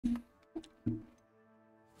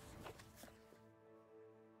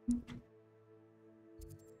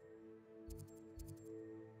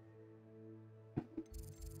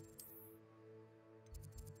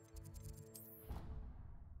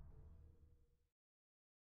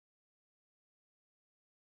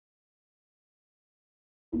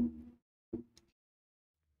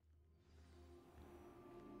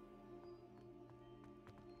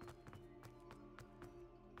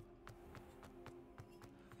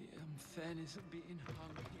fairness of being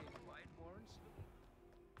hung here quite warrants.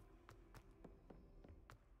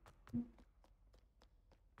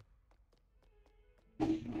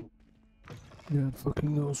 God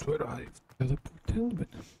fucking knows where I've teleported, but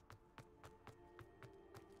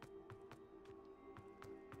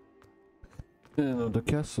you know, the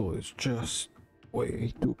castle is just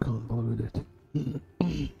way too convoluted.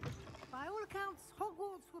 By all accounts,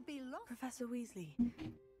 Hogwarts would be lost. Professor Weasley,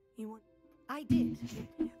 you want... I did.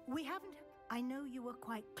 We haven't... I know you were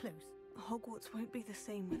quite close. Hogwarts won't be the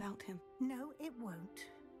same without him. No, it won't.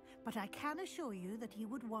 But I can assure you that he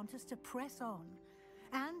would want us to press on,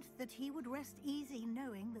 and that he would rest easy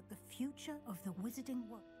knowing that the future of the wizarding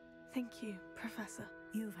world... Thank you, Professor.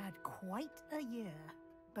 You've had quite a year,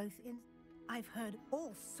 both in... I've heard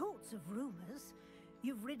all sorts of rumors.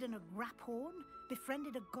 You've ridden a graphorn,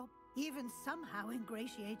 befriended a even somehow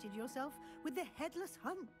ingratiated yourself with the Headless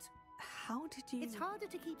Hunt. How did you... It's harder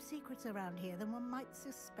to keep secrets around here than one might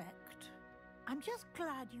suspect. I'm just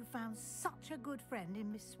glad you found such a good friend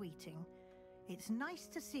in Miss Sweeting. It's nice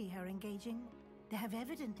to see her engaging. There have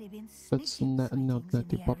evidently been sightings in the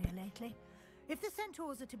area lately. If the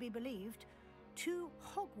centaurs are to be believed, 2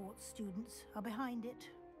 Hogwarts students are behind it.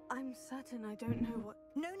 I'm certain I don't know what...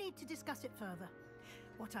 No need to discuss it further.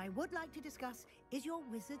 What I would like to discuss is your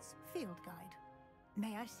wizard's field guide.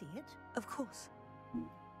 May I see it? Of course.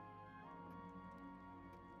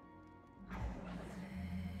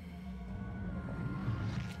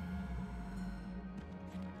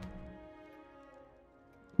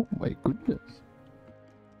 Oh my goodness.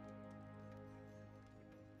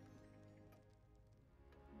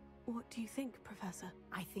 What do you think, Professor?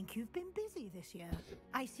 I think you've been busy this year.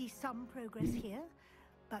 I see some progress here,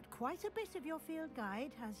 but quite a bit of your field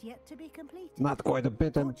guide has yet to be completed. Not quite a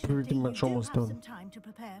bit, I'm pretty much almost done. Some time to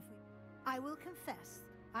prepare for. I will confess,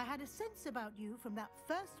 I had a sense about you from that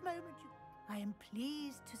first moment you... I am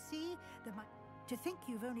pleased to see that to think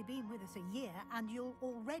you've only been with us a year and you'll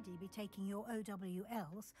already be taking your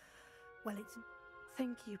OWLs, well, it's...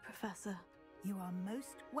 Thank you, Professor. You are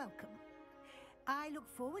most welcome. I look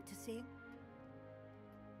forward to seeing...